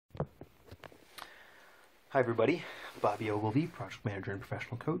Hi everybody, Bobby Ogilvy, Project Manager and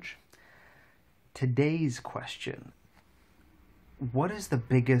Professional Coach. Today's question: what is the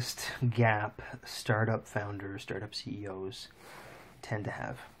biggest gap startup founders, startup CEOs tend to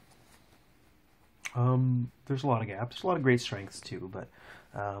have? There's a lot of gaps. There's a lot of great strengths too, but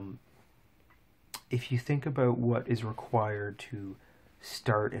if you think about what is required to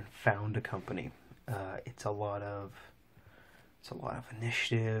start and found a company, it's a lot of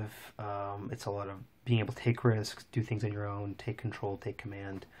initiative. It's a lot of being able to take risks, do things on your own, take control, take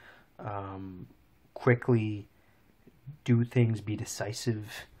command, quickly do things, be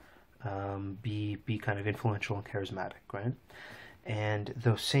decisive, be kind of influential and charismatic, right? And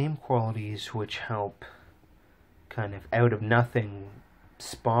those same qualities which help kind of out of nothing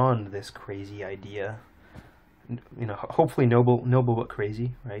spawn this crazy idea, hopefully noble but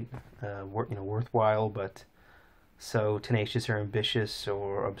crazy, right? Worthwhile but so tenacious or ambitious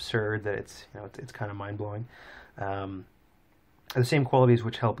or absurd that it's kind of mind blowing. The same qualities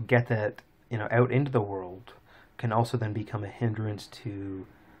which help get that out into the world can also then become a hindrance to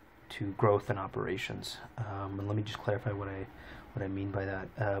growth and operations. And let me just clarify what I mean by that.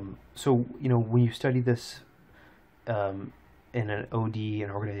 So when you study this in an OD,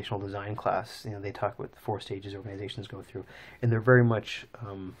 an organizational design class, they talk about the 4 stages organizations go through, and they're very much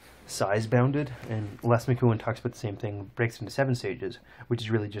size bounded. And Les McEwen talks about the same thing, breaks into 7 stages, which is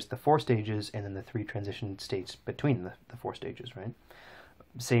really just the 4 stages and then the 3 transition states between the 4 stages, right?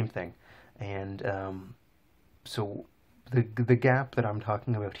 Same thing. And so the gap that I'm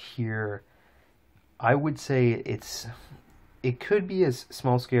talking about here, I would say it could be as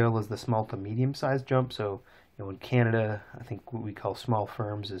small scale as the small to medium sized jump. So in Canada, I think what we call small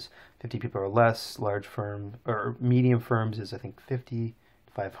firms is 50 people or less. Large firm or medium firms is I think 50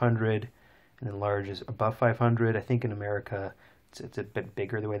 to 500, and then large is above 500. I think in America it's a bit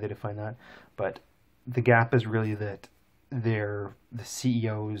bigger the way they define that. But the gap is really that the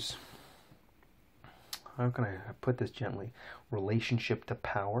CEOs, how can I put this gently, relationship to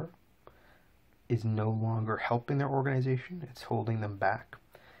power is no longer helping their organization. It's holding them back.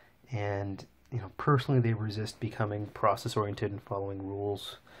 And personally, they resist becoming process-oriented and following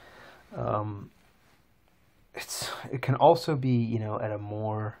rules. It can also be, at a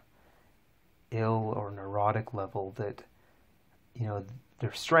more ill or neurotic level that,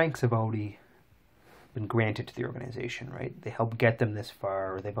 their strengths have already been granted to the organization, right? They help get them this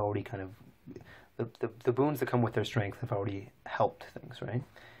far, or they've already kind of, the boons that come with their strength have already helped things, right?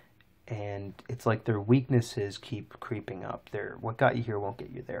 And it's like their weaknesses keep creeping up. What got you here won't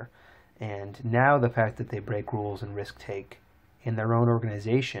get you there. And now the fact that they break rules and risk take in their own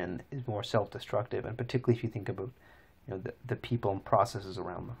organization is more self-destructive, and particularly if you think about the people and processes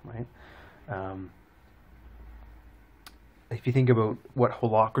around them, right? If you think about what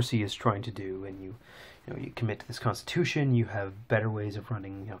holacracy is trying to do, and you commit to this constitution, you have better ways of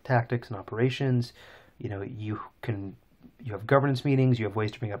running tactics and operations. You have governance meetings, you have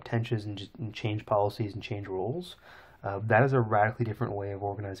ways to bring up tensions and change policies and change rules. That is a radically different way of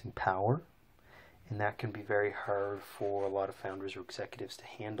organizing power, and that can be very hard for a lot of founders or executives to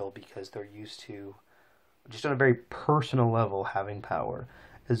handle because they're used to, just on a very personal level, having power,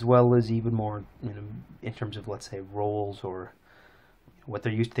 as well as even more in terms of, let's say, roles or what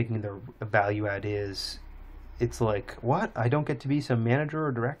they're used to thinking their value add is. It's like, what? I don't get to be some manager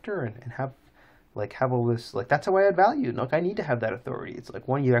or director and have all this, that's how I add value. Look, I need to have that authority. It's like,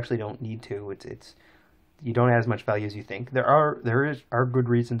 one, you actually don't need to. It's you don't add as much value as you think. There are good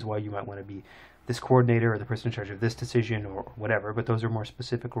reasons why you might want to be this coordinator or the person in charge of this decision or whatever, but those are more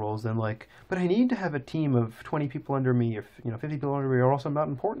specific roles than but I need to have a team of 20 people under me, or 50 people under me, or else I'm not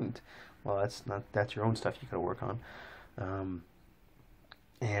important. Well, that's your own stuff you got to work on.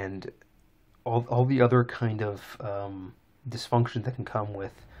 And all the other kind of dysfunction that can come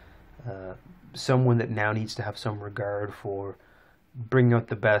with someone that now needs to have some regard for bringing out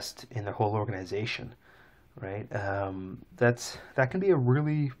the best in their whole organization, right? That can be a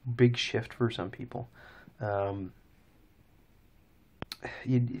really big shift for some people. I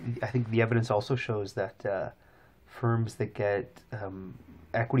think the evidence also shows that firms that get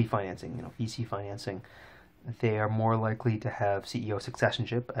equity financing, VC financing, they are more likely to have CEO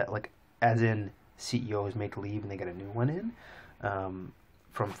successionship, as in CEO is made to leave and they get a new one in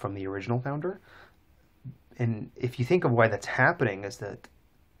from the original founder. And if you think of why that's happening, is that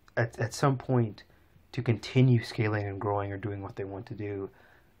at some point, to continue scaling and growing or doing what they want to do,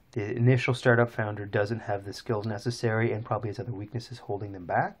 the initial startup founder doesn't have the skills necessary and probably has other weaknesses holding them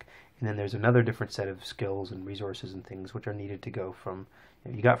back. And then there's another different set of skills and resources and things which are needed to go from,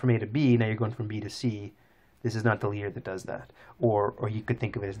 you got from A to B, now you're going from B to C. This is not the leader that does that. Or you could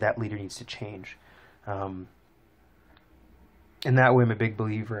think of it as that leader needs to change. Um, in that way, I'm a big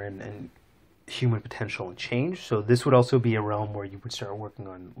believer in human potential and change. So this would also be a realm where you would start working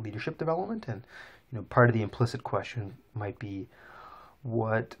on leadership development, and part of the implicit question might be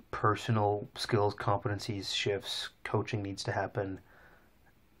what personal skills, competencies, shifts, coaching needs to happen,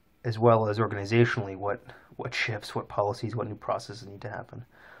 as well as organizationally what shifts, what policies, what new processes need to happen.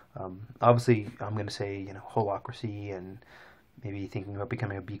 Obviously, I'm going to say holacracy and maybe thinking about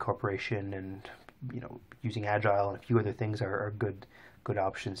becoming a B corporation and using agile and a few other things are good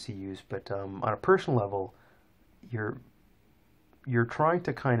options to use. But on a personal level, you're trying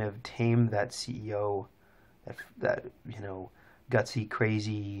to kind of tame that CEO, that gutsy,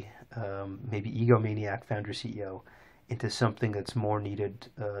 crazy, maybe egomaniac founder CEO into something that's more needed,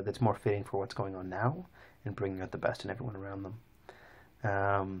 that's more fitting for what's going on now, and bringing out the best in everyone around them.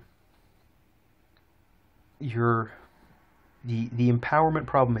 Um, you're the empowerment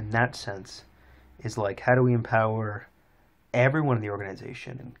problem in that sense is like, how do we empower everyone in the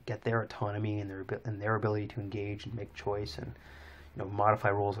organization and get their autonomy and their ability to engage and make choice and modify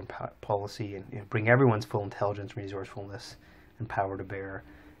rules and policy, and bring everyone's full intelligence, resourcefulness, and power to bear.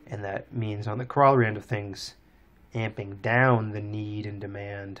 And that means, on the corollary end of things, amping down the need and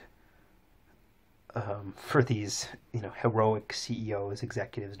demand for these heroic CEOs,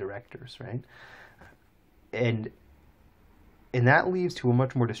 executives, directors, right? And that leads to a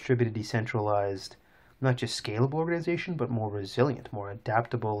much more distributed, decentralized, not just scalable organization, but more resilient, more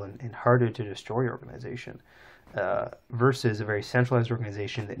adaptable, and harder to destroy organization, versus a very centralized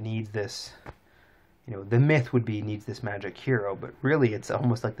organization that needs this. The myth would be needs this magic hero, but really it's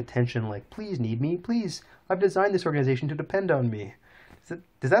almost like the tension, like, please need me, please. I've designed this organization to depend on me.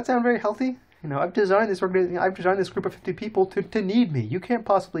 Does that sound very healthy? I've designed this organization, I've designed this group of 50 people to need me. You can't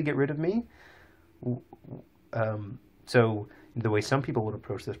possibly get rid of me. So the way some people would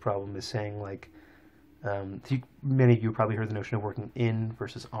approach this problem is saying, like, many of you probably heard the notion of working in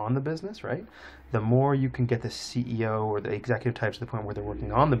versus on the business, right? The more you can get the CEO or the executive types to the point where they're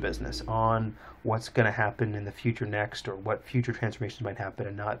working on the business, on what's going to happen in the future next, or what future transformations might happen,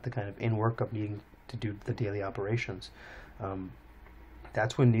 and not the kind of in work of needing to do the daily operations.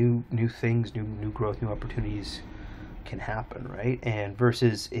 That's when new things, new growth, new opportunities can happen, right? And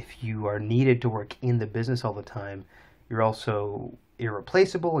versus if you are needed to work in the business all the time, you're also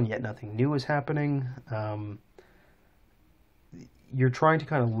irreplaceable, and yet nothing new is happening. You're trying to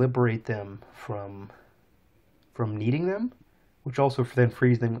kind of liberate them from needing them, which also then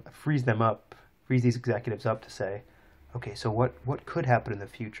frees these executives up to say, okay, so what could happen in the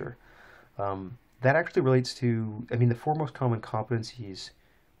future? That actually relates to, the four most common competencies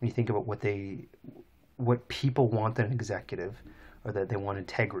when you think about what people want in an executive, or that they want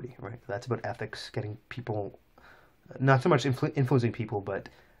integrity, right? That's about ethics, getting people, not so much influencing people, but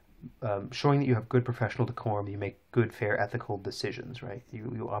showing that you have good professional decorum, you make good, fair, ethical decisions, right?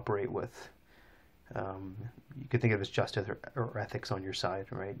 You operate with, you could think of it as justice or ethics on your side,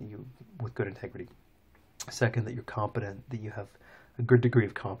 right? With good integrity. Second, that you're competent, that you have a good degree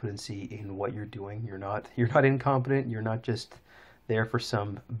of competency in what you're doing. You're not incompetent. You're not just there for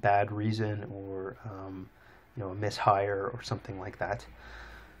some bad reason, or a mishire or something like that.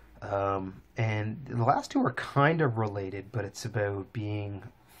 And the last two are kind of related, but it's about being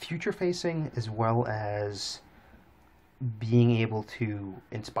future-facing as well as being able to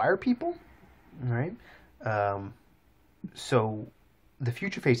inspire people, right? So the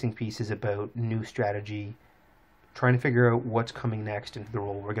future-facing piece is about new strategy, trying to figure out what's coming next into the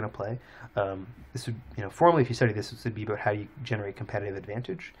role we're going to play. This would, formally, if you study this would be about how you generate competitive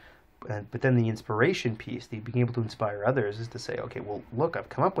advantage. But then the inspiration piece, the being able to inspire others, is to say, okay, well, look, I've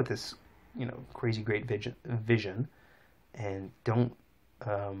come up with this, crazy great vision, and don't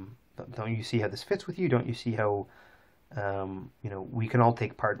you see how this fits with you? Don't you see how, we can all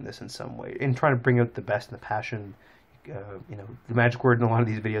take part in this in some way, and trying to bring out the best and the passion. The magic word in a lot of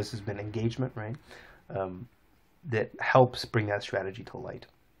these videos has been engagement, right? That helps bring that strategy to light.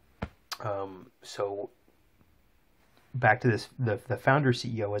 So back to this, the founder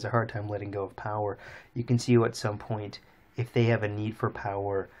CEO has a hard time letting go of power. You can see at some point, if they have a need for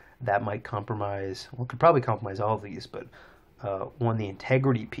power, that might compromise, could probably compromise all of these, but on the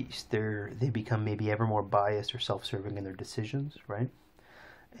integrity piece, they become maybe ever more biased or self-serving in their decisions, right?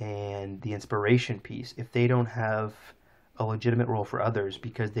 And the inspiration piece, if they don't have a legitimate role for others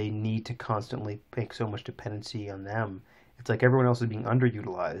because they need to constantly make so much dependency on them, it's like everyone else is being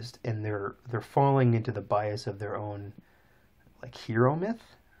underutilized, and they're falling into the bias of their own, like, hero myth,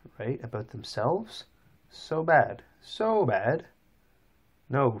 right, about themselves. So bad.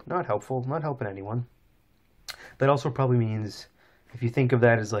 No, not helpful, not helping anyone. That also probably means, if you think of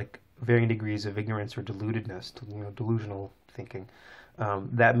that as like varying degrees of ignorance or deludedness, delusional thinking.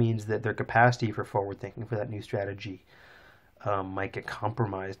 That means that their capacity for forward thinking for that new strategy might get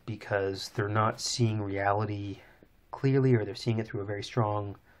compromised because they're not seeing reality clearly, or they're seeing it through a very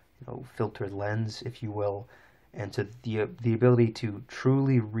strong, filtered lens, if you will. And so the ability to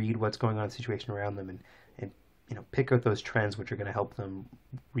truly read what's going on in the situation around them, and pick out those trends which are going to help them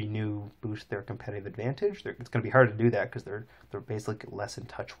boost their competitive advantage. It's going to be hard to do that because they're basically less in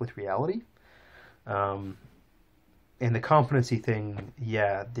touch with reality. And the competency thing,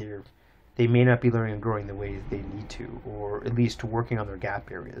 yeah, they may not be learning and growing the way they need to, or at least working on their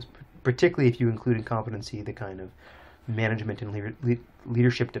gap areas. Particularly if you include in competency the kind of management and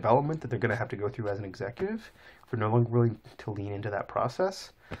leadership development that they're going to have to go through as an executive. If they're no longer willing to lean into that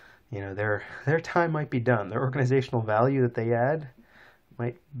process, their time might be done. Their organizational value that they add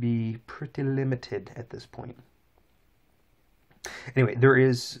might be pretty limited at this point. Anyway, there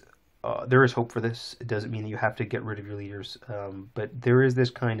is hope for this. It doesn't mean that you have to get rid of your leaders, but there is this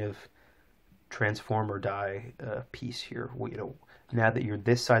kind of transform or die piece here. Now that you're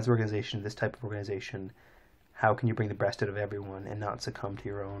this size of organization, this type of organization, how can you bring the best out of everyone and not succumb to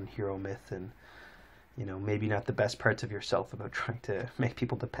your own hero myth and maybe not the best parts of yourself about trying to make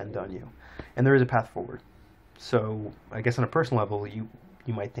people depend on you? And there is a path forward. So I guess on a personal level, you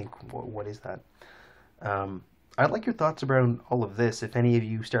might think, well, what is that? I'd like your thoughts around all of this. If any of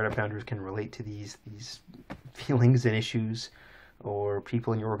you startup founders can relate to these feelings and issues, or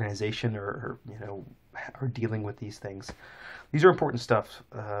people in your organization are dealing with these things. These are important stuff.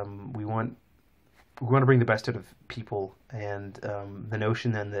 We want to bring the best out of people, and the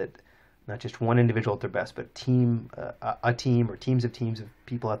notion then that not just one individual at their best, but a team or teams of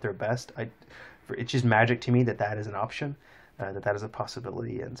people at their best. It's just magic to me that is an option, that is a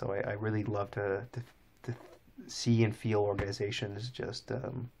possibility, and so I really love to see and feel organizations just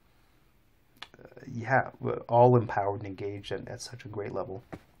all empowered and engaged at such a great level.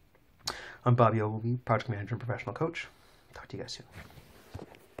 I'm Bobby Ogilvy, project manager and professional coach. Talk to you guys soon.